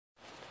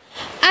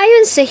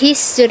Ayon sa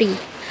history,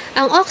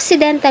 ang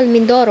Occidental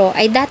Mindoro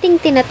ay dating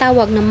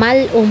tinatawag na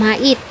Mal o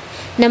Mait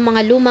ng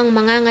mga lumang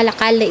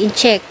mangangalakal na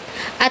Intsek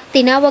at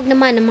tinawag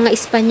naman ng mga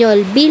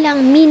Espanyol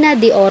bilang Mina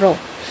de Oro.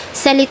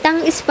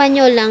 Salitang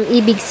Espanyol ang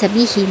ibig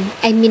sabihin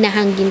ay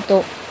minahang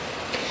ginto.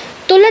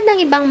 Tulad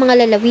ng ibang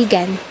mga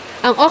lalawigan,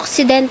 ang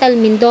Occidental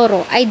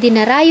Mindoro ay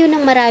dinarayo ng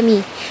marami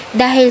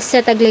dahil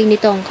sa taglay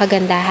nitong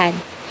kagandahan.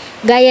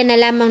 Gaya na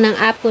lamang ng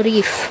Apo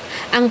Reef,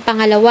 ang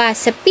pangalawa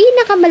sa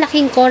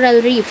pinakamalaking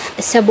coral reef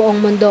sa buong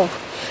mundo.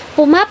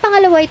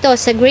 Pumapangalawa ito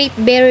sa Great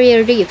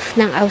Barrier Reef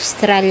ng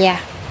Australia.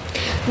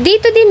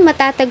 Dito din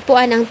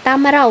matatagpuan ang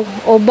tamaraw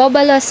o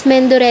Bobolus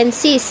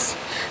mendorensis.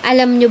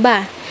 Alam nyo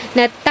ba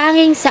na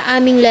tanging sa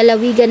aming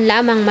lalawigan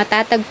lamang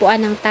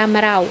matatagpuan ang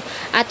tamaraw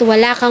at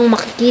wala kang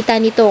makikita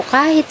nito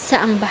kahit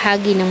saang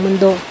bahagi ng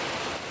mundo?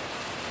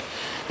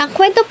 Ang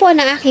kwento po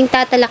ng aking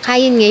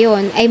tatalakayin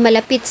ngayon ay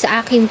malapit sa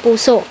aking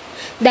puso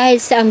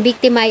dahil sa ang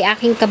biktima ay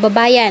aking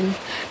kababayan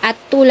at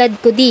tulad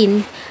ko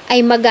din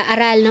ay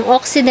mag-aaral ng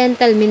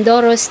Occidental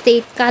Mindoro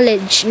State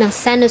College ng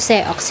San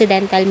Jose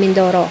Occidental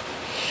Mindoro.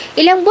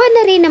 Ilang buwan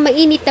na rin na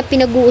mainit na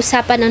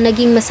pinag-uusapan ang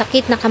naging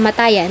masakit na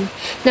kamatayan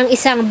ng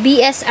isang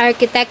BS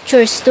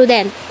Architecture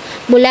student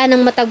mula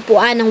nang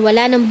matagpuan ang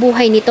wala ng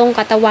buhay nitong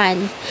katawan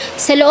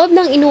sa loob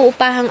ng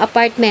inuupahang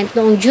apartment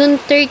noong June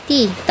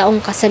 30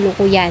 taong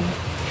kasalukuyan.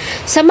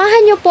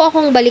 Samahan niyo po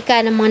akong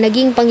balikan ang mga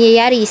naging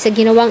pangyayari sa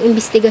ginawang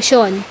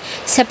investigasyon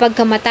sa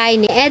pagkamatay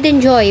ni Eden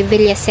Joy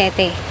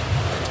Villacete.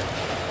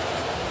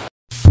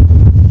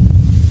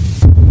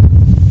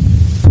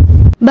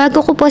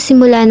 Bago ko po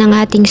simulan ang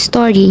ating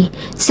story,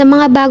 sa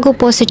mga bago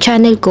po sa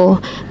channel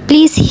ko,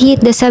 please hit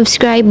the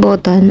subscribe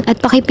button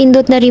at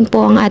pakipindot na rin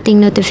po ang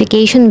ating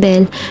notification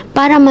bell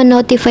para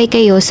ma-notify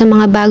kayo sa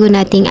mga bago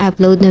nating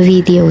upload na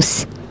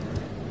videos.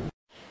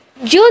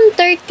 June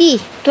 30,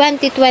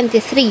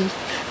 2023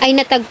 ay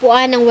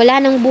natagpuan ang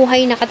wala ng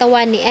buhay na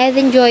katawan ni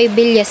Eden Joy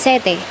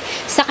Villacete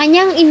sa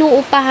kanyang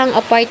inuupahang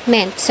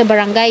apartment sa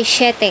Barangay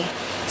 7,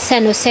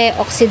 San Jose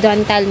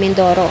Occidental,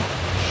 Mindoro.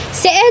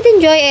 Si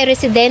Eden Joy ay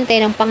residente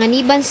ng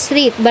Panganiban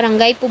Street,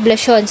 Barangay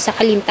Poblasyon sa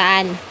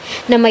Kalintaan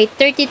na may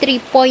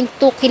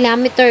 33.2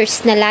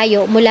 kilometers na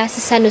layo mula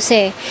sa San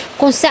Jose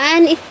kung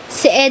saan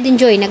si Eden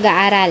Joy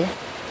nag-aaral.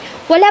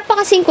 Wala pa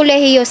kasing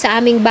kolehiyo sa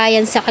aming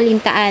bayan sa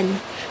Kalintaan,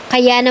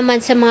 kaya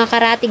naman sa mga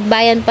karatig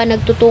bayan pa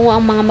nagtutungo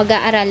ang mga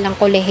mag-aaral ng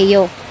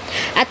kolehiyo.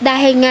 At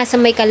dahil nga sa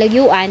may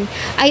kalayuan,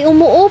 ay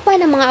umuupa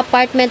ng mga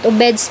apartment o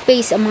bed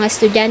space ang mga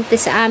estudyante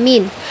sa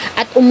amin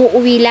at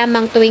umuuwi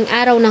lamang tuwing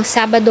araw ng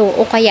Sabado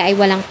o kaya ay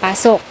walang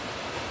pasok.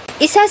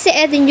 Isa si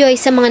Eden Joy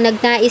sa mga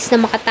nagnais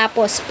na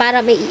makatapos para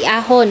may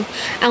iahon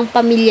ang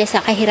pamilya sa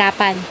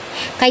kahirapan.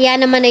 Kaya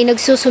naman ay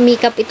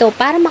nagsusumikap ito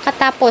para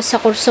makatapos sa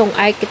kursong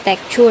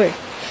architecture.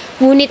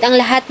 Ngunit ang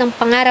lahat ng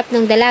pangarap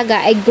ng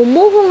dalaga ay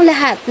gumuhong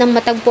lahat ng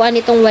matagpuan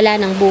itong wala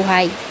ng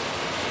buhay.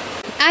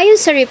 Ayon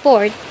sa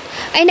report,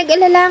 ay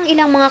nag-alala ang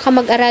ilang mga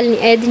kamag-aral ni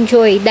Eden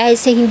Joy dahil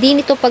sa hindi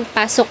nito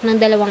pagpasok ng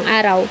 2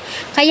 araw,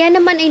 kaya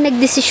naman ay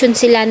nagdesisyon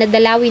sila na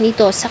dalawin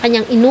ito sa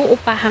kanyang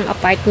inuupahang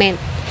apartment.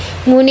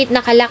 Ngunit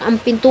nakalak ang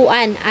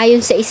pintuan.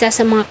 Ayon sa isa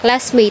sa mga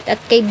classmate at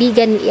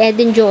kaibigan ni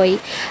Eden Joy,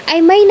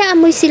 ay may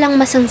naamoy silang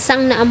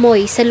masangsang na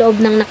amoy sa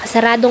loob ng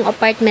nakasaradong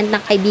apartment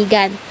ng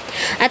kaibigan.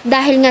 At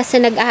dahil nga sa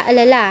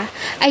nag-aalala,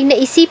 ay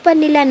naisipan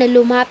nila na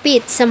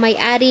lumapit sa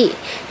may-ari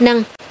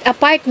ng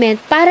apartment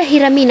para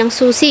hiramin ang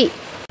susi.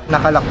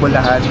 Nakalak po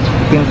lahat,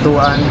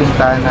 pintuan,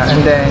 bintana,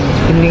 and then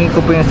hiningi ko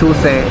po yung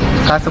susi,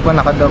 kaso po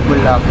naka-double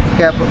lock,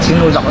 kaya po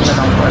sinulak ko na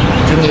lang po,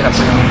 sinira po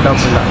yung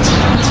double lock.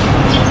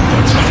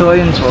 So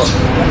yun po,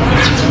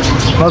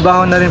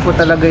 mabaho na rin po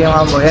talaga yung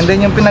amoy, and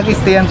then yung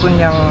pinag-istayan po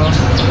niyang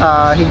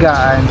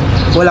higaan,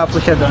 wala po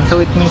siya doon, so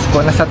it means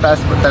po nasa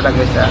taas po talaga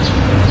siya,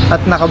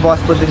 at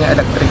nakabukas po din yung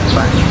electric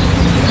fan.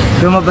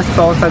 Lumabas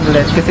po ako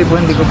saglit kasi po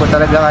hindi ko po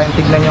talaga kayang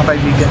tignan yung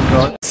kaibigan ko.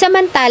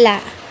 Samantala,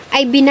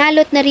 ay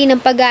binalot na rin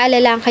ng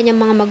pag-aalala ang kanyang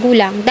mga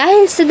magulang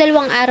dahil sa 2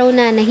 araw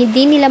na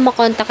hindi nila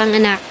makontak ang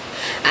anak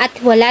at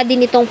wala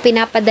din itong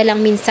pinapadalang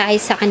mensahe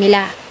sa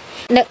kanila.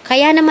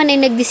 Kaya naman ay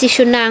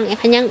nagdesisyon na ang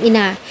kanyang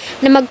ina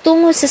na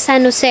magtungo sa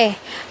San Jose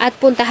at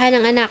puntahan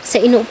ang anak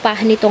sa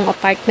inuupahan nitong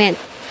apartment.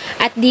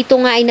 At dito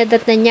nga ay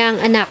nadatnan niya ang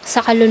anak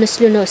sa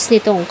kalunos-lunos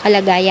nitong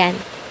kalagayan.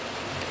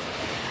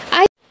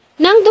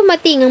 Nang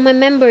dumating ang mga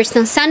members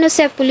ng San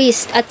Jose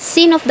Police at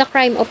Scene of the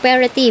Crime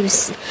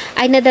Operatives,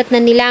 ay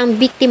nadatnan nila ang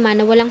biktima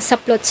na walang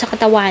saplot sa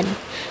katawan.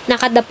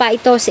 Nakadapa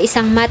ito sa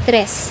isang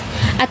matres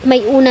at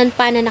may unan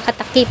pa na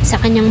nakatakip sa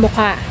kanyang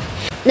mukha.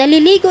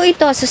 Naliligo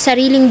ito sa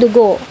sariling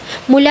dugo.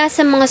 Mula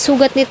sa mga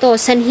sugat nito,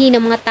 sanhi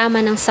ng mga tama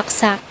ng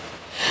saksak.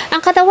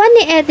 Ang katawan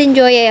ni Eden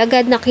Joy ay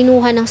agad na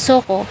kinuha ng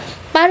soko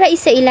para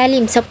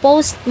isailalim sa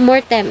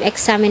post-mortem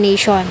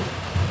examination.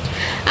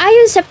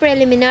 Ayon sa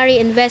preliminary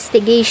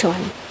investigation,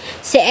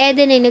 si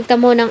Eden ay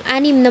nagtamo ng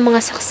 6 na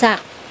mga saksak.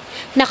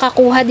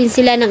 Nakakuha din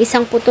sila ng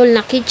isang putol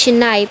na kitchen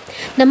knife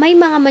na may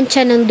mga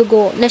mantsa ng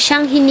dugo na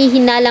siyang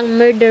hinihinalang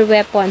murder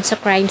weapon sa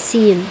crime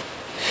scene.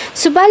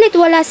 Subalit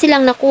wala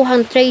silang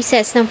nakuhang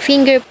traces ng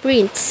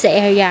fingerprints sa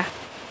area.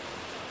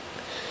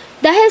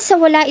 Dahil sa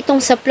wala itong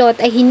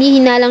saplot ay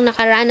hinihinalang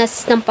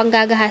nakaranas ng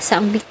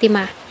panggagahasa ang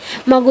biktima.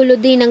 Magulo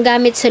din ang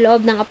gamit sa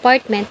loob ng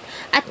apartment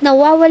at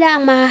nawawala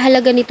ang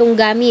mahahalaga nitong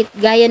gamit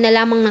gaya na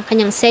lamang ng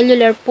kanyang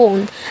cellular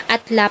phone at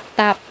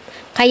laptop.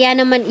 Kaya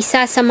naman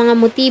isa sa mga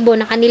motibo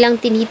na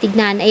kanilang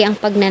tinitignan ay ang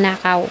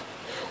pagnanakaw.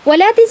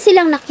 Wala din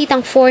silang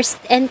nakitang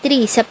forced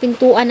entry sa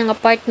pintuan ng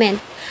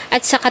apartment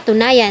at sa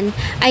katunayan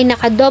ay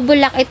naka-double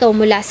lock ito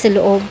mula sa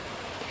loob.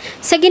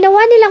 Sa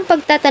ginawa nilang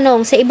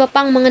pagtatanong sa iba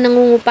pang mga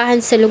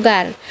nangungupahan sa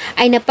lugar,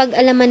 ay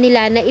napag-alaman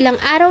nila na ilang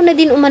araw na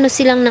din umano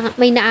silang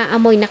may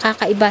naaamoy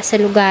nakakaiba sa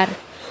lugar.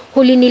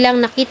 Huli nilang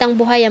nakitang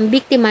buhay ang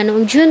biktima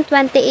noong June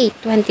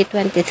 28,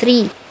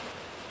 2023.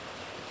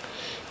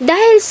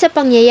 Dahil sa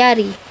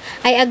pangyayari,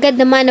 ay agad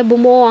naman na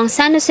bumuo ang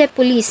San Jose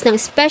Police ng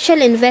Special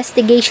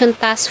Investigation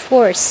Task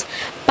Force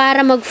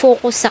para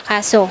mag-focus sa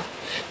kaso.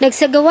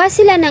 Nagsagawa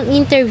sila ng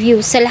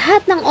interview sa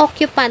lahat ng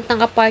occupant ng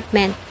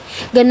apartment.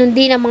 Ganon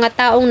din ang mga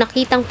taong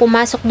nakitang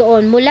pumasok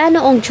doon mula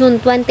noong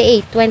June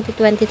 28,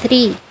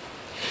 2023.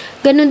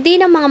 Ganon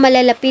din ang mga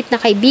malalapit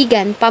na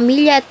kaibigan,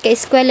 pamilya at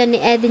kaeskwela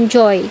ni Eden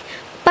Joy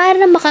para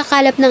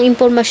makakalap ng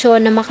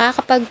impormasyon na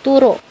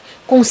makakapagturo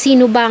kung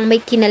sino ba ang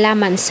may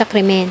kinalaman sa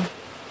krimen.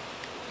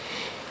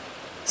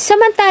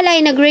 Samantala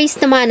ay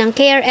nag-raise naman ang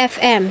Care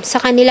FM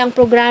sa kanilang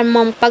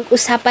programang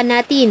Pag-usapan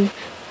Natin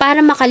para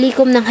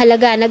makalikom ng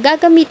halaga na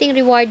gagamiting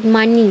reward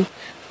money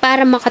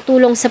para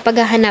makatulong sa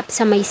paghahanap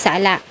sa may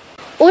sala.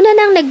 Una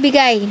nang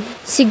nagbigay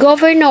si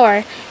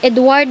Governor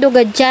Eduardo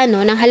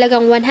Gadiano ng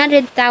halagang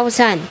 100,000.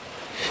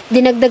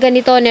 Dinagdagan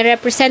nito ni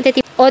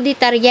Representative Odi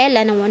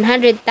Tariela ng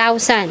 100,000.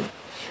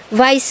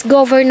 Vice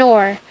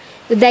Governor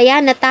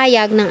Diana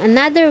Tayag ng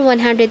another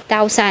 100,000.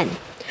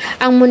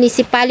 Ang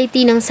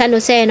municipality ng San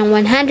Jose ng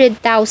 100,000.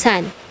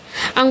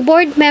 Ang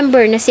board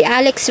member na si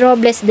Alex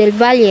Robles del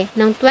Valle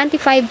ng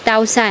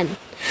 25,000.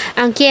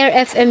 Ang Care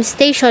FM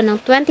station ng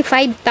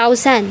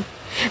 25,000.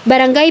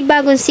 Barangay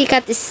Bagong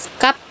Sikat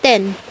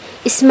Captain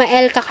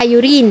Ismael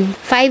Kakayurin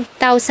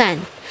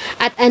 5,000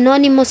 at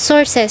anonymous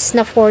sources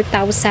na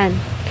 4,000.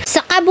 Sa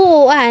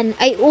kabuuan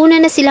ay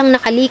una na silang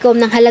nakalikom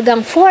ng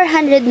halagang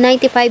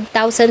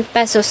 495,000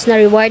 pesos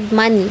na reward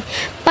money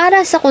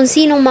para sa kung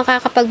sinong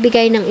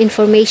makakapagbigay ng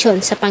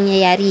information sa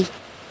pangyayari.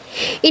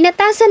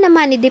 Inatasan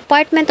naman ni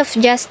Department of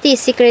Justice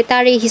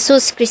Secretary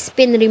Jesus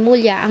Crispin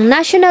Rimulya ang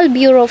National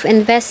Bureau of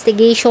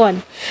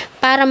Investigation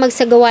para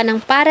magsagawa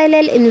ng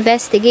parallel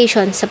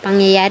investigation sa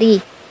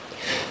pangyayari.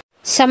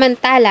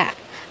 Samantala,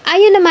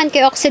 ayon naman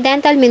kay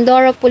Occidental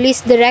Mindoro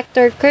Police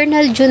Director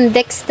Colonel June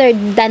Dexter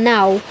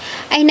Danao,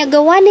 ay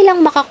nagawa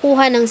nilang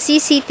makakuha ng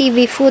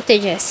CCTV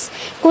footages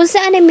kung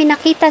saan ay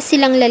minakita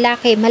silang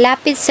lalaki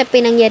malapit sa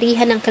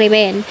pinangyarihan ng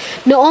krimen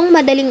noong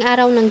madaling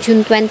araw ng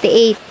June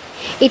 28.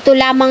 Ito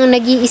lamang ang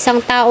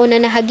nag-iisang tao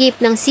na nahagip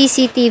ng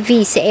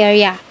CCTV sa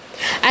area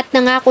at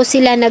nangako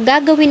sila na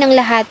gagawin ang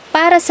lahat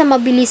para sa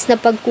mabilis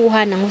na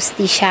pagkuha ng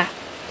hustisya.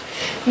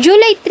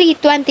 July 3,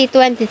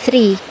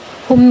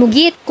 2023,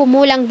 humigit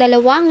kumulang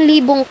 2,000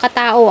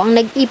 katao ang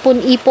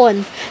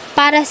nag-ipon-ipon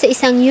para sa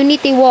isang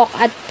unity walk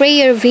at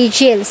prayer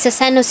vigil sa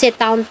San Jose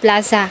Town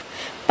Plaza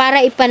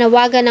para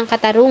ipanawagan ng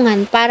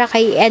katarungan para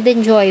kay Eden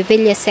Joy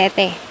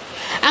Villacete.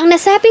 Ang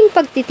nasabing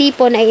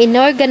pagtitipon ay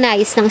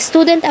inorganize ng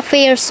Student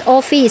Affairs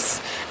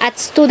Office at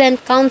Student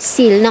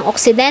Council ng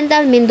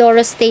Occidental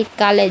Mindoro State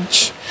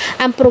College.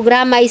 Ang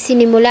programa ay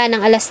sinimula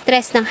ng alas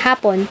 3 ng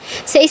hapon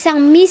sa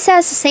isang misa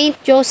sa St.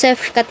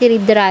 Joseph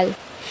Cathedral.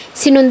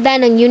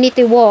 Sinundan ng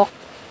Unity Walk,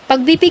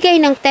 pagbibigay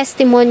ng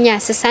testimonya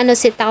sa San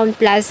Jose Town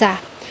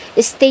Plaza,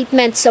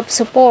 statements of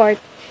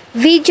support,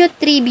 video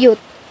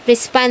tribute,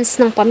 response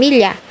ng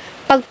pamilya,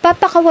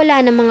 pagpapakawala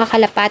ng mga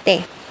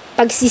kalapate,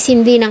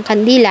 pagsisindi ng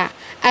kandila,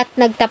 at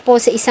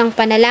nagtapo sa isang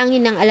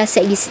panalangin ng alas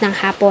 6 ng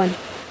hapon.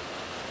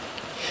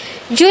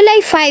 July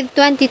 5,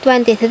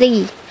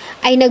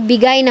 2023 ay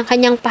nagbigay ng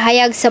kanyang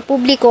pahayag sa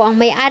publiko ang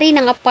may-ari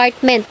ng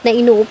apartment na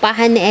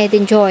inuupahan ni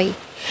Eden Joy.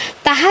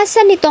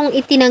 Tahasan nitong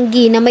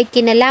itinanggi na may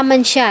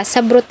kinalaman siya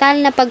sa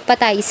brutal na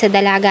pagpatay sa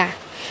dalaga.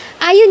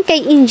 Ayon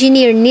kay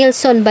Engineer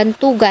Nilson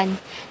Bantugan,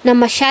 na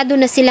masyado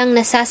na silang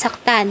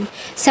nasasaktan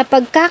sa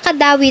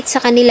pagkakadawit sa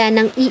kanila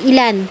ng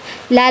iilan,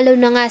 lalo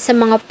na nga sa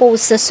mga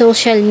posts sa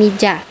social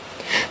media.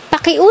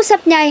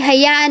 Pakiusap niya ay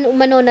hayaan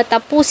umano na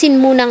tapusin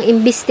munang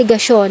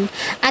imbestigasyon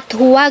at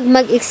huwag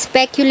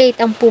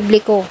mag-speculate ang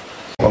publiko.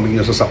 Kaming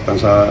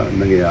nasasaktan sa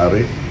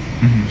nangyayari.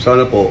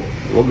 Sana po,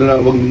 wag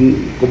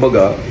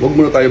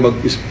muna tayo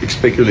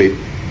mag-speculate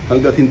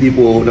hanggat hindi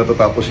po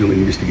natatapos yung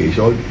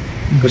investigation.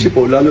 Kasi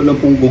po, lalo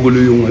lang pong gugulo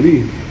yung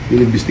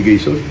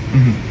investigation.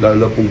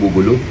 Lalo lang pong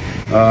gugulo.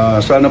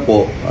 Sana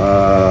po,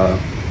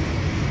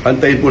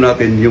 antayin po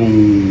natin yung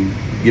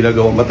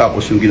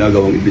matapos yung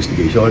ginagawang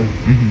investigation.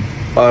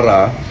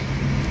 Para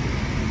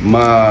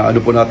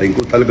maano po natin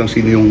kung talagang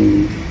sino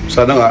yung,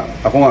 sana nga,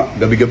 ako nga,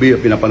 gabi-gabi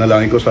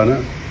pinapanalangin ko, sana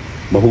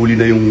mahuli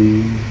na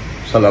yung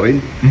salarin.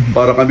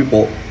 Para kami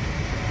po,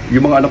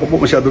 yung mga anak ko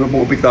po masyado na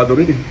pong apektado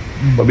rin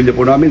Pamilya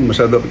po namin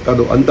masyado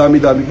apektado. Ang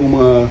dami-dami pong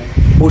mga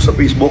post sa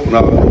Facebook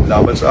na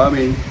laban sa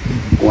amin,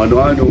 kung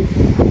ano-ano.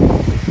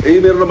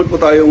 Meron naman po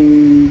tayong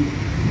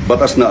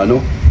batas na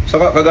ano.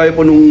 Saka kagaya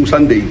po nung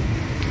Sunday,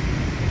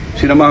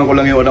 sinamahan ko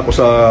lang yung anak ko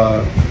sa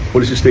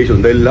police station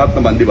dahil lahat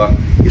naman, di ba,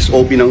 is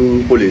OP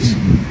ng police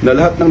na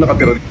lahat ng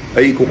nakatira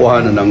ay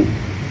kukuhanan ng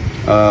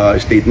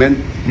statement.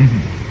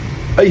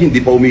 Ay hindi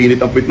pa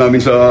umiinit ang puwit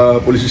namin sa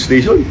police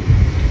station.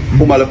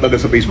 Pumalat na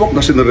sa Facebook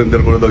na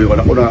sinurrender ko na daw yung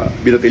anak ko na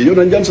binatilyo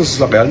nandyan sa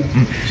sasakyan.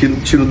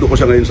 Sinundo ko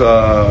siya ngayon sa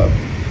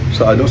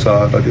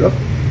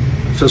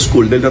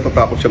school dahil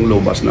natatakot siyang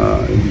lobas na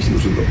hindi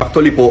sinusundo.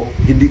 Actually po,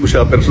 hindi ko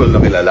siya personal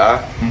na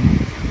kilala.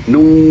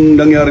 Nung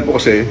nangyari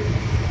po kasi,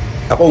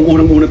 ako ang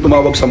unang-unang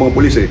tumawag sa mga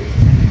pulis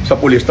sa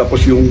pulis,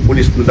 tapos yung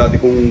pulis na dati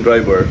kong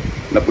driver,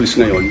 na pulis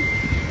ngayon,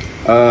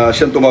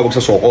 siyang tumawag sa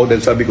Soko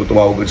dahil sabi ko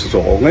tumawag sa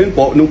Soko. Ngayon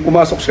po, nung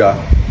pumasok siya,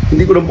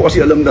 hindi ko lang po kasi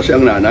alam na siya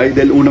ang nanay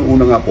dahil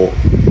unang-una nga po,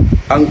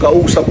 ang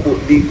kausap po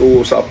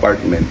dito sa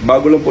apartment,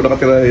 bago lang po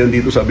nakatira yan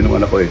dito, sabi ng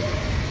anak ko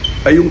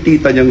ay yung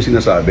tita niyang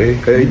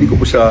sinasabi, kaya hindi ko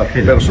po siya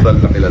personal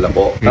na kilala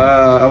po.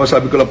 Ang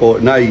sabi ko lang po,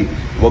 Nay,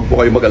 huwag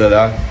po kayo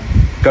mag-alala.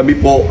 Kami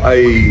po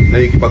ay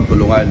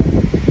nakikipagtulungan.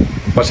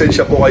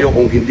 Pasensya po kayo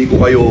kung hindi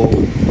ko kayo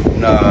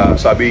na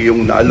sabi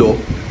yung naalo.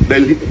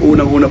 Dahil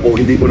unang-una po,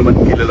 hindi ko naman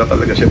kilala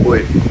talaga siya po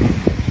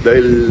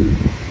Dahil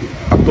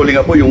actually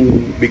nga po, yung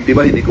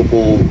biktima, hindi ko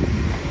po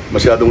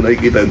masyadong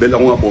nakikita. Dahil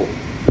ako nga po,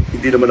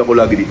 hindi naman ako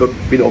lagi dito.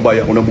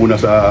 Pinaubaya ko na muna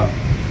sa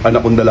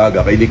anak kong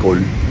dalaga kay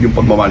Nicole, yung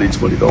pagmamanage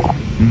mo nito.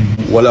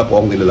 Wala po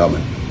akong nilalaman.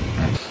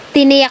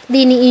 Tiniyak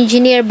din ni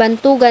Engineer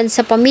Bantugan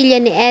sa pamilya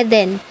ni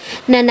Eden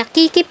na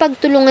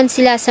nakikipagtulungan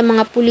sila sa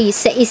mga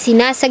pulis sa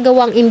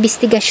isinasagawang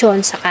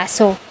investigasyon sa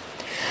kaso.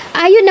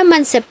 Ayon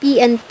naman sa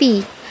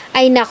PNP,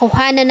 ay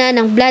nakuhanan na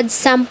ng blood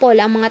sample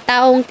ang mga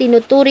taong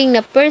tinuturing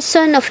na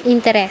person of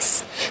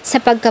interest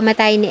sa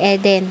pagkamatay ni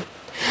Eden.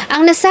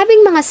 Ang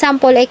nasabing mga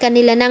sample ay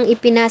kanila nang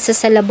ipinasa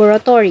sa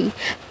laboratory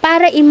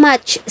para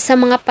i-match sa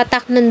mga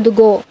patak ng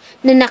dugo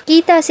na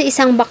nakita sa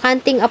isang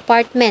bakanting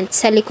apartment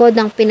sa likod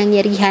ng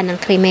pinangyarihan ng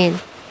krimen.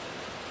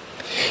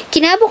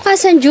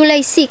 Kinabukasan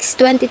July 6,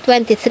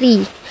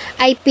 2023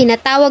 ay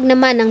pinatawag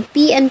naman ng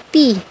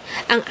PNP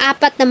ang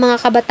 4 na mga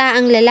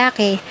kabataang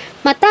lalaki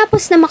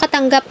matapos na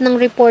makatanggap ng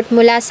report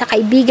mula sa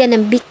kaibigan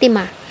ng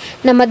biktima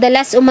na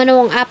madalas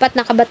umano ang 4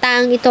 na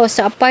kabataang ito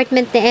sa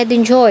apartment ni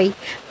Eden Joy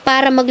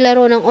para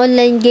maglaro ng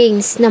online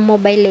games na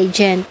Mobile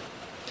Legend.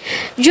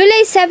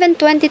 July 7,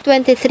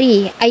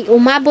 2023 ay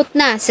umabot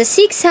na sa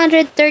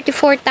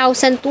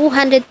 634,220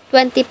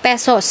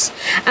 pesos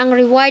ang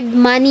reward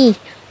money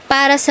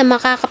para sa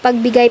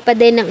makakapagbigay pa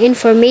din ng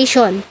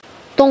information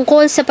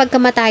tungkol sa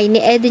pagkamatay ni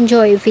Eden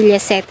Joy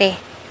Villacete.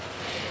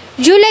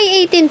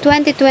 July 18,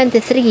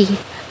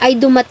 2023 ay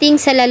dumating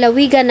sa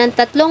lalawigan ng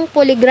 3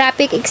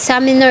 polygraphic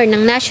examiner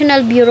ng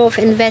National Bureau of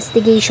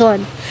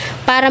Investigation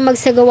para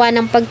magsagawa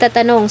ng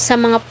pagtatanong sa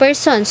mga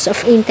persons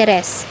of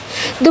interest.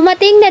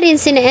 Dumating na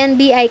rin sina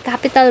NBI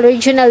Capital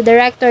Regional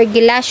Director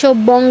Gilasio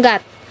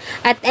Bongat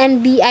at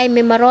NBI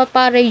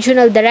Mimaropa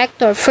Regional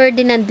Director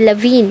Ferdinand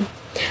Lavin.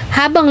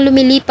 Habang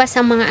lumilipas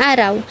ang mga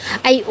araw,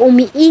 ay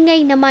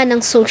umiingay naman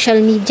ang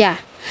social media.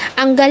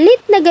 Ang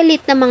galit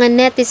na mga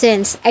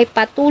netizens ay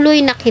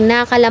patuloy na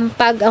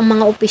kinakalampag ang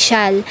mga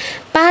opisyal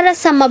para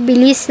sa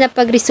mabilis na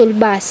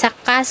pagresolba sa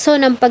kaso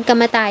ng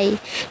pagkamatay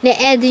ni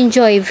Eden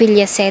Joy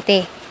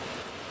Villacete.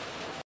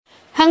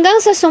 Hanggang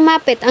sa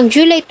sumapit ang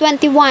July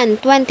 21,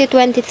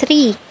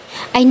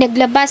 2023 ay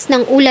naglabas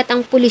ng ulat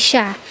ang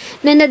pulisya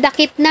na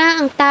nadakip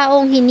na ang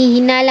taong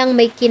hinihinalang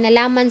may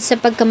kinalaman sa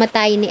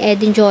pagkamatay ni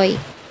Eden Joy.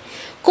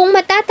 Kung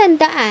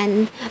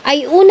matatandaan,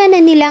 ay una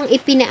na nilang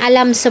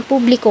ipinaalam sa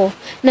publiko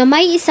na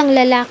may isang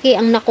lalaki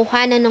ang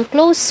nakuhanan ng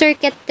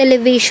closed-circuit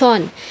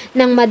television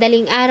ng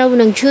madaling araw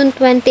ng June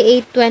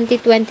 28,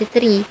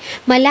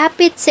 2023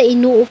 malapit sa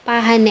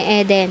inuupahan ni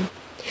Eden.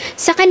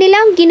 Sa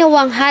kanilang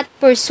ginawang hot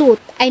pursuit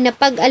ay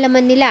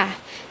napag-alaman nila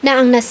na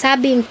ang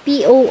nasabing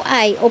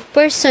POI o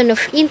person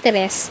of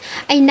interest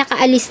ay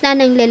nakaalis na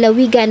ng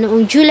lalawigan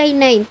noong July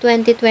 9,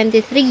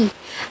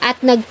 2023 at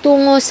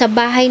nagtungo sa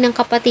bahay ng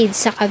kapatid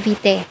sa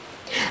Cavite.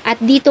 At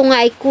dito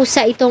nga ay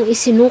kusa itong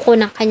isinuko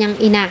ng kanyang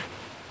ina.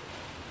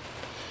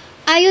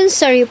 Ayon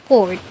sa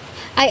report,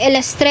 ay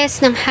alas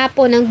 3 ng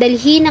hapon nang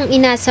dalhin ng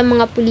ina sa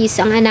mga pulis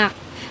ang anak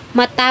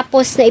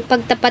matapos na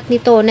ipagtapat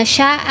nito na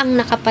siya ang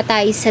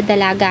nakapatay sa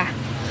dalaga.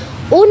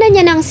 Una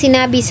niya nang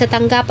sinabi sa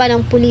tanggapan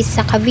ng pulis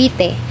sa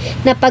Cavite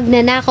na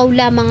pagnanakaw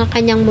lamang ang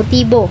kanyang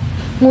motibo,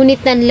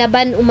 ngunit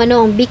nanlaban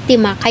umano ang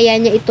biktima kaya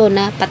niya ito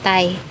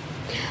napatay.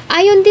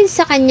 Ayon din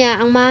sa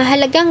kanya, ang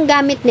mahalagang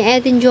gamit ni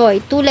Eden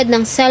Joy tulad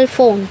ng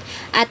cellphone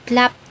at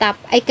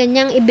laptop ay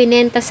kanyang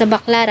ibinenta sa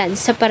baklaran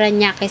sa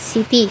Parañaque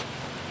City.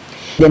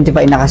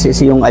 Identify na kasi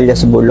yung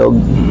alias Bulog.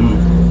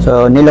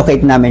 So,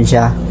 nilocate namin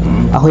siya.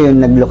 Ako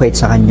yung naglocate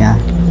sa kanya.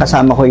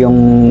 Kasama ko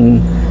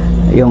yung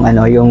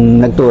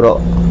nagturo,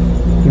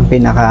 yung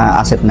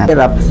pinaka-asset na.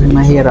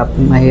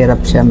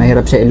 Mahirap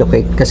siya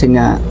i-locate kasi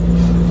nga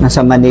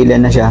nasa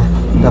Manila na siya.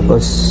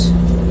 Tapos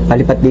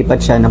palipat-lipat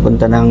siya,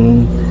 napunta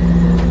ng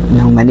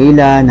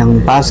Manila,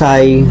 ng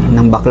Pasay,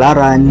 ng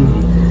Baclaran,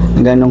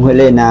 hanggang nung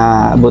huli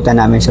na abutan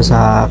namin siya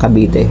sa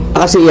Cavite.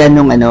 Kasi yan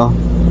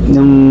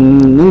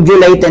nung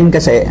July 10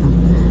 kasi,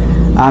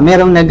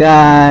 merong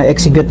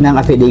nag-execute ng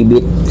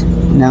affidavit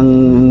ng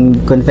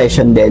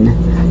confession din.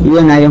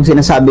 Yun na yung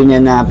sinasabi niya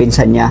na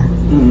pinsan niya.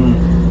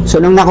 So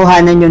nung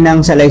nakuhanan yun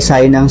ng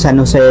salaysay ng San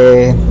Jose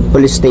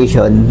Police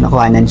Station,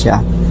 nakuhanan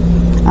siya.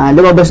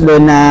 Lumabas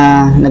doon na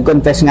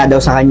nag-confess nga daw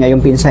sa kanya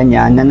yung pinsan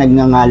niya na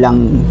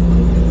nagngangalang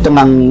itong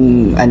ang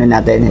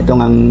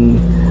itong ang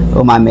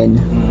umamin.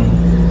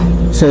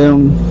 So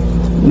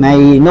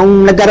nung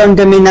nagkaroon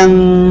kami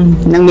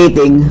ng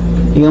meeting,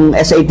 yung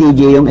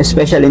SITG, yung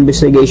Special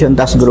Investigation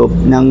Task Group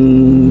ng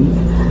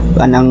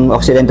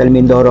Occidental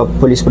Mindoro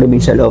Police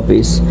Provincial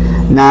Office,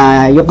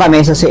 na yung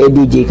kami sa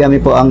CEDG, kami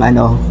po ang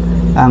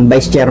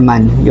vice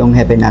chairman, yung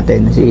hepe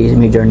natin, si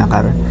Major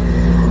Nakar.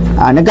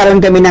 Nagkaroon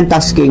kami ng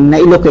tasking na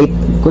i-locate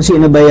kung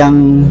sino ba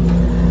yung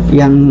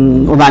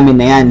umamin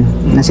na yan,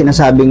 na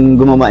sinasabing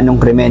gumawa ng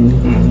krimen.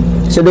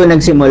 So doon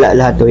nagsimula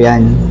lahat to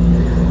yan.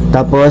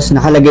 Tapos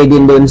nakalagay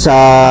din doon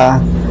sa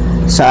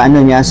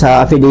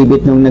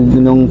affidavit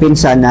nung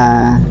pinsan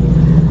na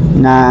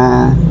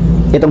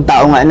itong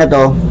tao nga na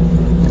to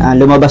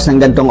lumabas ng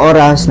gantong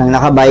oras nang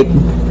nakabike.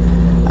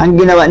 Ang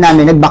ginawa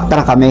namin,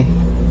 nag-backtrack kami,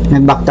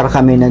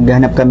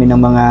 naghanap kami ng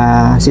mga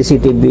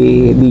CCTV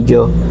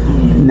video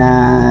na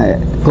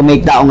kung may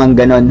tao nga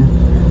ganon.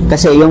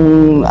 Kasi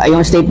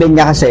yung statement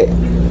niya kasi,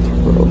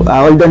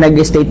 although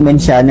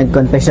nag-statement siya,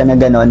 nag-confess siya na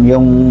ganon,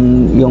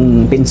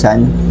 yung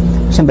pinsan,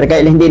 siyempre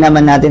hindi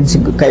naman natin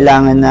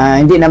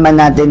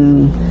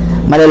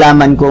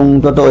malalaman kung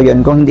totoo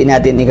yun kung hindi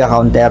natin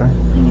i-counter.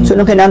 So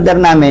nung kinunter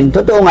namin,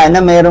 totoo nga na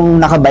mayroong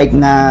nakabike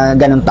na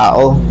ganong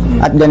tao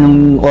at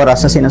ganong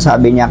oras na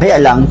sinasabi niya. Kaya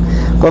lang,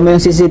 kung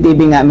yung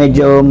CCTV nga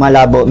medyo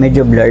malabo,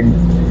 medyo blurred,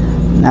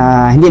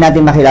 hindi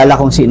natin makilala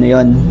kung sino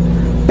yon.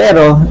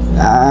 Pero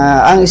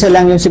ang isa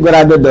lang yung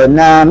sigurado doon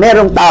na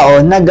merong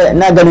tao na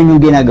ganon yung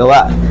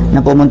ginagawa,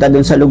 na pumunta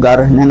doon sa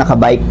lugar na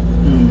nakabike.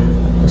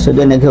 So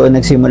doon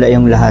nagsimula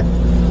yung lahat.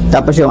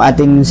 Tapos yung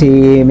ating si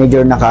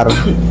Major Nakar,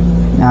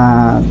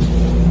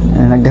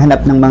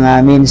 naghanap ng mga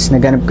means,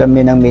 naghanap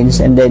kami ng means,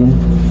 and then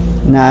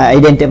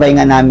na-identify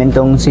nga namin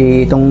tong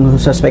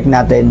suspect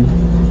natin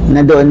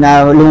na doon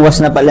na lumuwas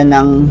na pala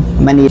ng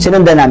Manila.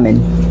 Sinundan namin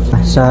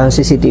sa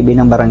CCTV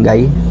ng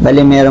barangay.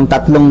 Bali merong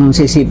 3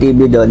 CCTV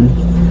doon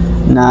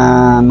na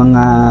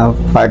mga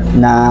part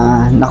na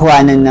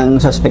nakuhanan ng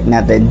suspect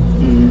natin.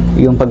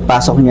 Yung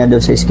pagpasok niya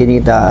doon sa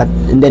eskinita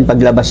and then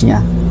paglabas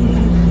niya.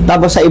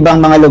 Tapos sa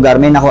ibang mga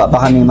lugar may nakuha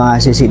pa kami mga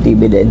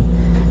CCTV din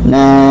na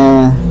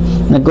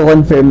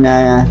nagko-confirm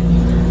na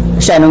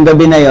siya nung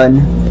gabi na yon,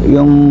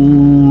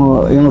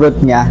 yung route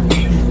niya,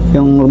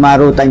 yung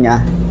maruta niya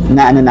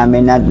na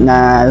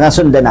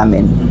nasundan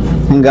namin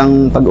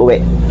hanggang pag-uwi.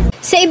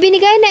 Sa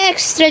ibinigay na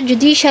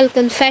extrajudicial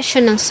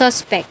confession ng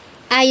suspect,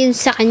 ayon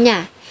sa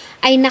kanya,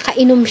 ay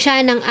nakainom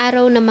siya ng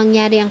araw na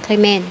mangyari ang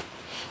krimen.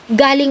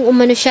 Galing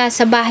umano siya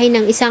sa bahay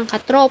ng isang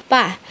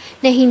katropa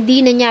na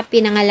hindi na niya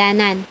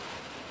pinangalanan.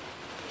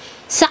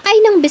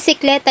 Sakay ng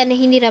bisikleta na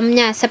hiniram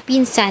niya sa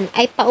pinsan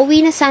ay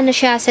pauwi na sana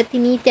siya sa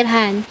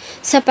tinitirhan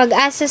sa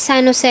Pag-asa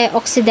San Jose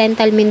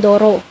Occidental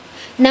Mindoro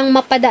nang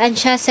mapadaan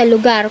siya sa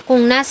lugar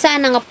kung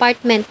nasaan ang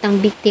apartment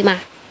ng biktima.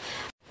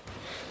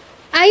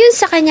 Ayon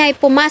sa kanya ay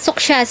pumasok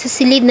siya sa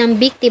silid ng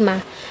biktima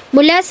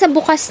mula sa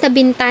bukas na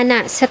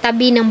bintana sa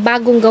tabi ng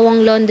bagong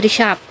gawang laundry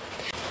shop.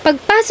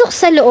 Pagpasok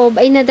sa loob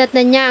ay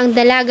nadatnan niya ang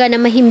dalaga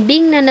na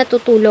mahimbing na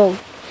natutulog.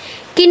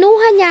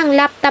 Kinuha niya ang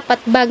laptop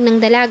at bag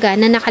ng dalaga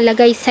na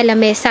nakalagay sa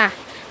lamesa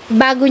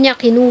bago niya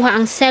kinuha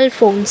ang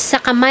cellphone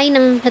sa kamay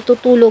ng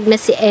natutulog na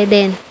si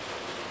Eden.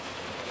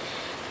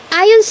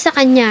 Ayon sa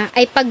kanya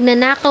ay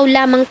pagnanakaw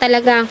lamang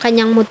talaga ang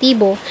kanyang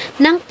motibo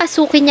nang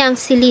pasukin niya ang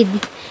silid.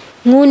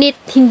 Ngunit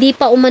hindi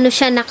pa umano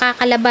siya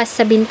nakakalabas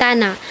sa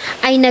bintana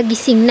ay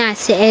nagising na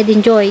si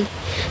Eden Joy.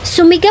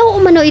 Sumigaw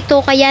umano ito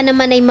kaya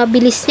naman ay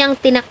mabilis niyang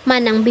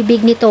tinakman ang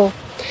bibig nito.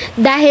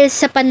 Dahil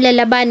sa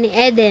panlalaban ni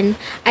Eden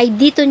ay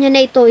dito niya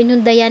na ito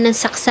inundayan ng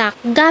saksak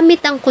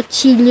gamit ang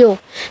kutsilyo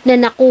na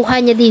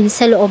nakuha niya din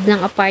sa loob ng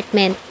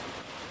apartment.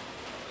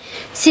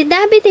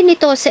 Sinabi din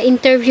ito sa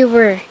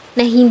interviewer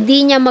na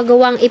hindi niya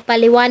magawang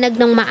ipaliwanag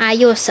ng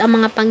maayos ang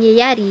mga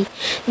pangyayari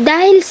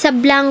dahil sa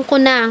blanko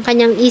na ang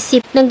kanyang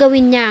isip na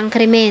gawin niya ang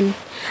krimen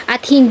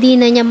at hindi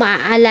na niya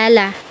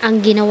maaalala ang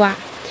ginawa.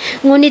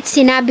 Ngunit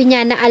sinabi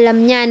niya na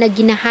alam niya na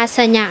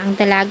ginahasa niya ang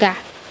dalaga.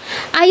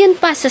 Ayon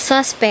pa sa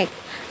suspect,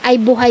 ay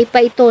buhay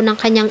pa ito ng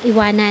kanyang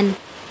iwanan.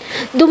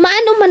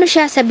 Dumaan umano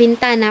siya sa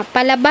bintana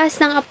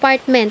palabas ng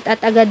apartment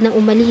at agad na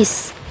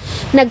umalis.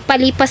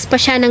 Nagpalipas pa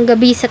siya ng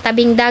gabi sa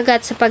tabing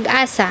dagat sa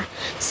Pag-asa,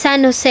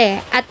 San Jose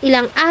at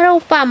ilang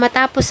araw pa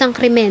matapos ang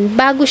krimen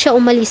bago siya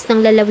umalis ng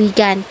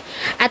lalawigan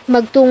at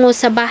magtungo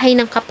sa bahay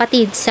ng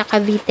kapatid sa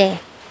Cavite.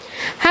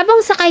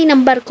 Habang sakay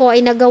ng barko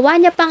ay nagawa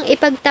niya pang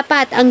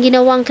ipagtapat ang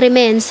ginawang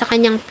krimen sa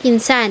kanyang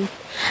pinsan.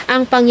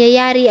 Ang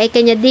pangyayari ay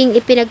kanya ding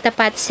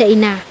ipinagtapat sa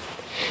ina,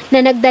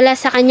 na nagdala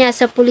sa kanya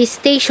sa police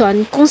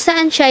station kung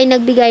saan siya ay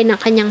nagbigay ng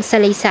kanyang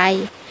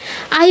salaysay.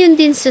 Ayon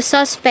din sa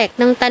suspect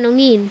nang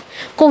tanungin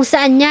kung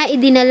saan niya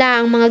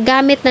idinala ang mga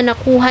gamit na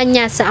nakuha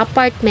niya sa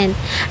apartment,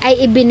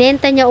 ay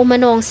ibinenta niya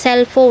umano ang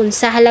cellphone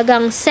sa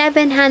halagang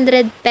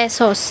 700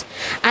 pesos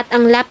at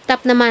ang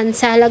laptop naman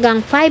sa halagang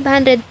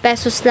 500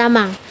 pesos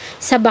lamang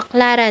sa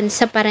Baclaran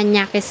sa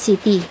Parañaque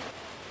City.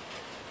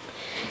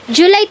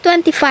 July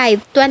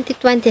 25,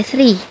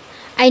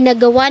 2023 ay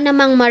nagawa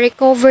namang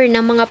ma-recover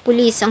ng mga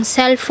pulis ang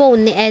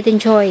cellphone ni Eden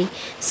Joy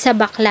sa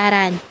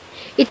Baclaran.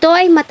 Ito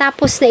ay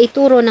matapos na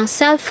ituro ng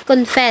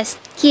self-confessed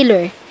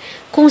killer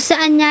kung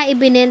saan niya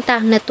ibinenta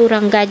ang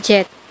naturang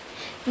gadget.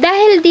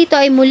 Dahil dito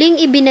ay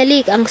muling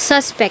ibinalik ang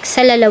suspect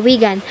sa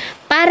lalawigan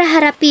para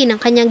harapin ang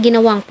kanyang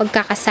ginawang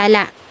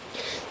pagkakasala.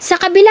 Sa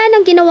kabila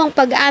ng ginawang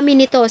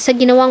pag-amin nito sa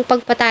ginawang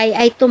pagpatay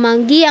ay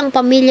tumanggi ang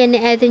pamilya ni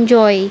Eden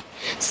Joy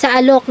sa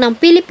alok ng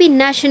Philippine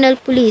National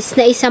Police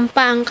na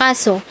isampa ang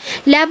kaso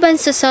laban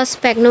sa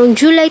suspect noong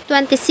July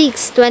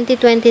 26,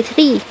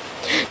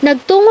 2023.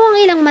 Nagtungo ang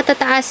ilang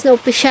matataas na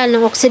opisyal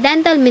ng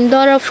Occidental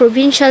Mindoro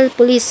Provincial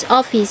Police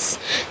Office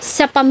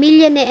sa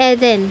pamilya ni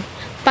Eden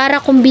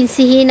para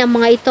kumbinsihin ang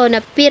mga ito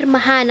na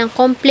pirmahan ang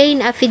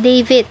complaint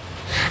affidavit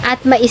at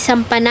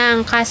maisampa na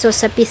ang kaso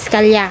sa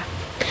piskalya.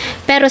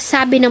 Pero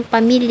sabi ng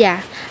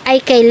pamilya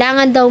ay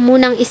kailangan daw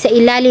munang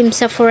isailalim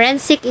sa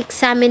forensic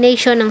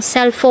examination ng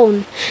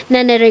cellphone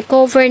na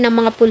na-recover ng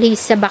mga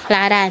pulis sa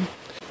Baclaran.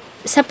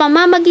 Sa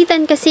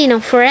pamamagitan kasi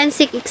ng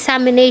forensic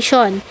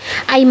examination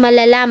ay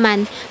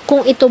malalaman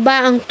kung ito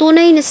ba ang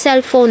tunay na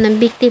cellphone ng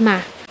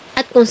biktima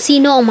at kung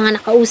sino ang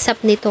mga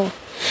nakausap nito.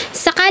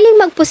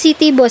 Sakaling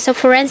magpositibo sa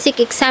forensic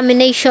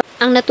examination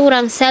ang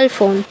naturang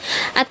cellphone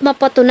at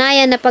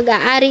mapatunayan na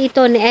pag-aari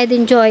ito ni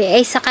Eden Joy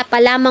ay saka pa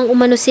lamang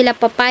umano sila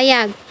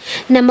papayag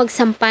na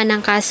magsampa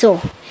ng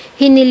kaso.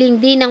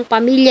 Hiniling din ng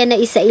pamilya na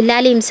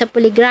isailalim sa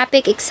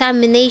polygraphic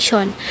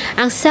examination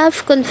ang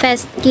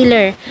self-confessed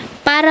killer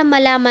para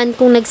malaman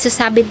kung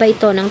nagsasabi ba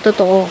ito ng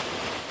totoo.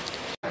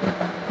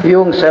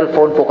 Yung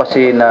cellphone po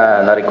kasi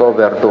na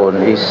na-recover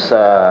doon is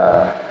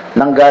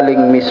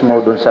nanggaling mismo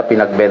doon sa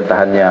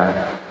pinagbentahan niya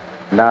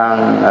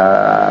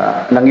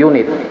ng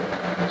unit.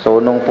 So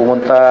nung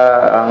pumunta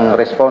ang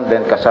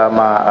respondent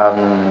kasama ang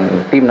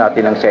team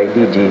natin ng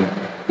CIDG,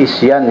 is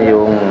yan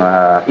yung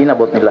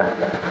inabot nila.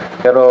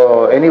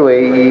 Pero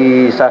anyway,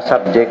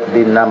 isa-subject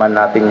din naman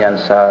natin yan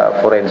sa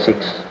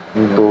forensics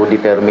to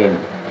determine.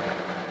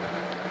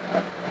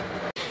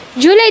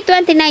 July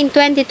 29,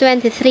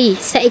 2023,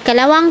 sa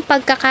ikalawang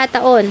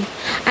pagkakataon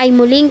ay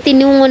muling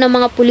tinungo ng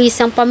mga pulis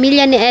ang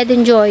pamilya ni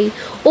Eden Joy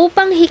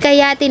upang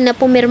hikayatin na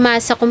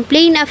pumirma sa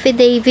complaint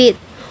affidavit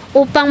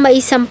upang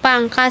maisampa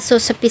ang kaso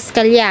sa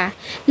piskalya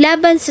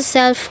laban sa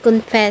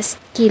self-confessed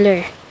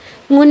killer.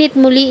 Ngunit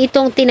muli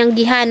itong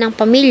tinanggihan ng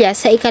pamilya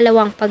sa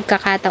ikalawang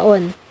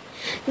pagkakataon.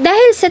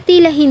 Dahil sa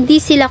tila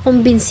hindi sila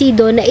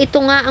kumbinsido na ito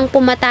nga ang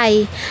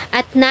pumatay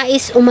at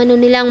nais umano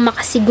nilang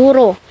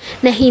makasiguro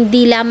na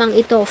hindi lamang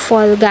ito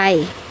fall guy.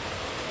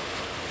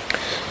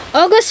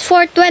 August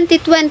 4,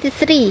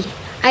 2023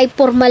 ay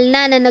formal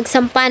na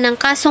nagsampa ng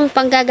kasong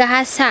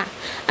panggagahasa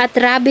at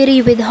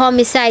robbery with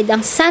homicide ang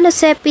San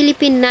Jose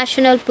Philippine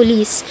National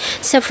Police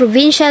sa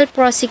Provincial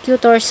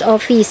Prosecutor's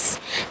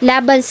Office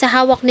laban sa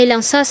hawak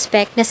nilang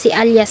suspect na si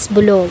alias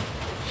Bulog.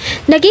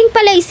 Naging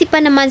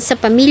palaisipan naman sa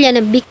pamilya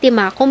ng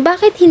biktima kung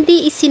bakit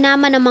hindi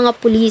isinama ng mga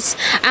pulis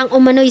ang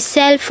umano'y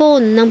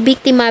cellphone ng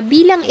biktima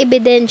bilang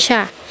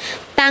ebidensya.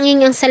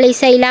 Tanging ang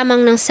salaysay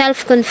lamang ng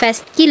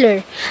self-confessed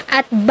killer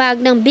at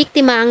bag ng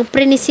biktima ang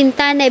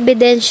prinisinta na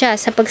ebidensya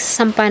sa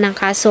pagsasampa ng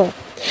kaso.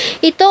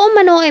 Ito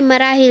umano ay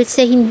marahil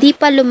sa hindi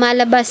pa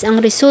lumalabas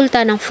ang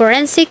resulta ng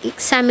forensic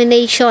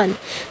examination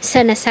sa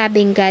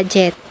nasabing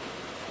gadget.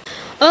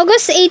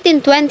 August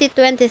 18,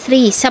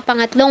 2023, sa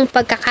pangatlong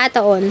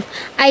pagkakataon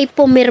ay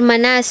pumirma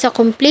na sa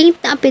complaint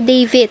na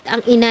affidavit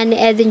ang ina ni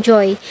Eden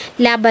Joy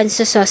laban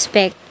sa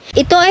suspect.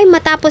 Ito ay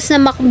matapos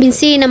na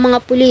makumbinsi ng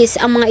mga pulis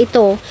ang mga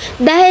ito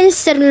dahil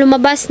sa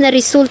lumabas na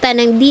resulta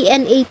ng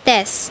DNA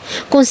test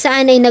kung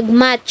saan ay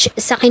nagmatch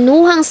sa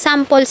kinuhang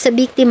sample sa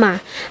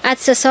biktima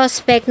at sa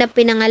suspect na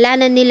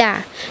pinangalanan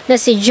nila na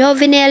si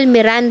Jovenel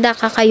Miranda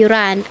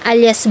Kakayuran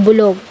alias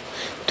Bulog,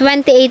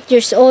 28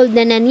 years old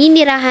na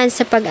naninirahan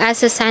sa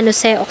Pag-asa San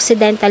Jose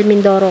Occidental,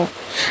 Mindoro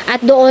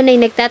at doon ay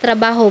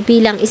nagtatrabaho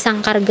bilang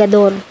isang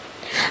kargador.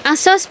 Ang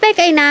suspect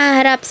ay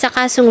nahaharap sa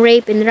kasong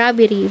rape and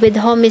robbery with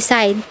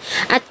homicide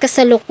at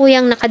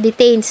kasalukuyang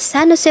nakadetain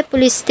sa San Jose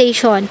Police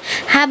Station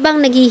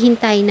habang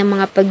naghihintay ng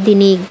mga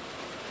pagdinig.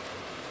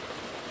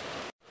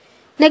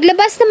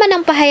 Naglabas naman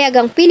ng pahayag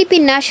ang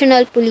Philippine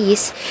National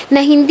Police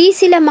na hindi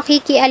sila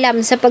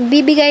makikialam sa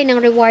pagbibigay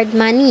ng reward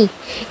money.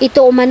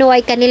 Ito umano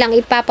ay kanilang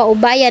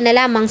ipapaubaya na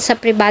lamang sa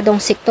pribadong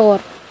sektor.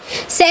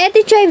 Si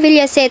Eden Joy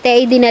Villacete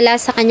ay dinala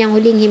sa kanyang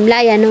huling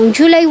himlayan noong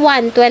July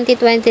 1,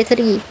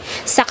 2023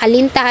 sa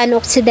Kalintaan,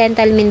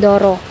 Occidental,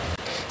 Mindoro.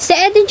 Si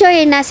Eden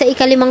Joy ay nasa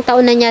ika-5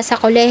 taon na niya sa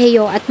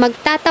kolehiyo at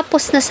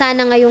magtatapos na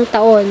sana ngayong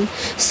taon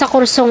sa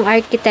kursong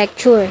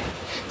architecture.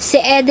 Si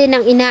Eden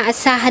ang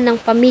inaasahan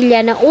ng pamilya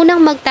na unang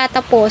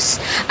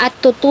magtatapos at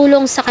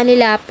tutulong sa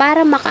kanila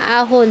para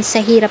makaahon sa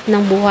hirap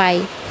ng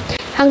buhay.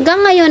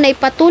 Hanggang ngayon ay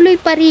patuloy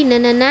pa rin na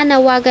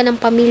nananawagan ng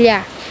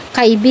pamilya,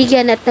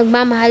 kaibigan at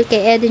nagmamahal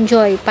kay Eden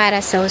Joy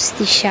para sa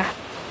hustisya.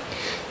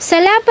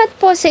 Salamat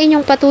po sa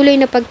inyong patuloy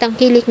na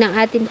pagtangkilik ng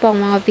atin pong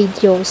mga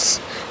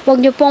videos.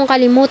 Huwag niyo pong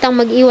kalimutang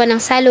mag-iwan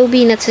ng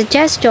salubin at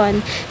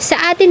suggestion sa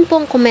atin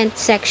pong comment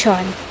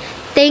section.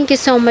 Thank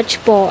you so much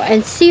po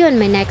and see you in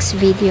my next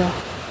video.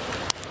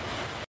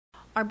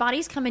 Our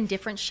bodies come in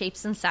different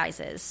shapes and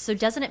sizes, so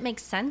doesn't it make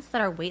sense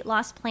that our weight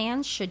loss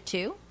plans should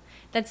too?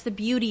 That's the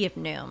beauty of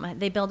Noom.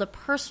 They build a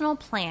personal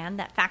plan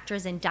that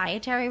factors in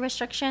dietary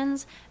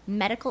restrictions,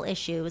 medical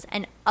issues,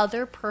 and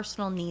other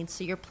personal needs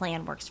so your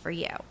plan works for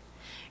you.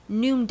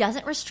 Noom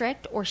doesn't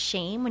restrict or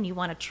shame when you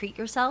want to treat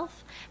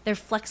yourself. Their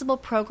flexible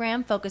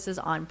program focuses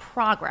on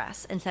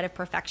progress instead of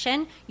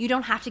perfection. You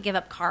don't have to give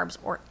up carbs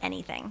or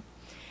anything.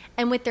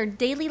 And with their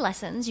daily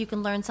lessons, you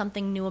can learn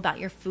something new about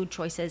your food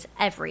choices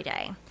every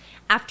day.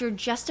 After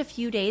just a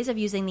few days of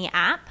using the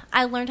app,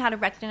 I learned how to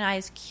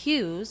recognize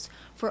cues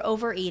for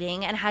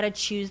overeating and how to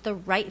choose the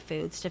right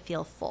foods to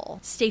feel full.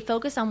 Stay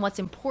focused on what's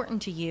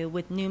important to you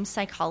with Noom's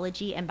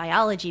psychology and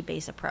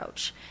biology-based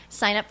approach.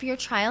 Sign up for your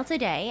trial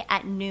today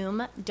at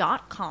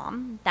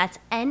Noom.com. That's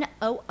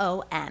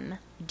Noom.com.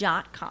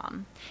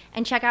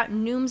 And check out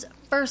Noom's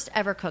first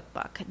ever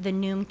cookbook, The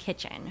Noom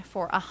Kitchen,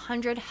 for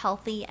 100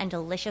 healthy and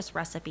delicious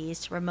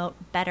recipes to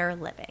promote better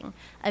living.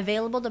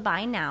 Available to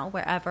buy now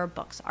wherever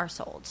books are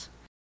sold.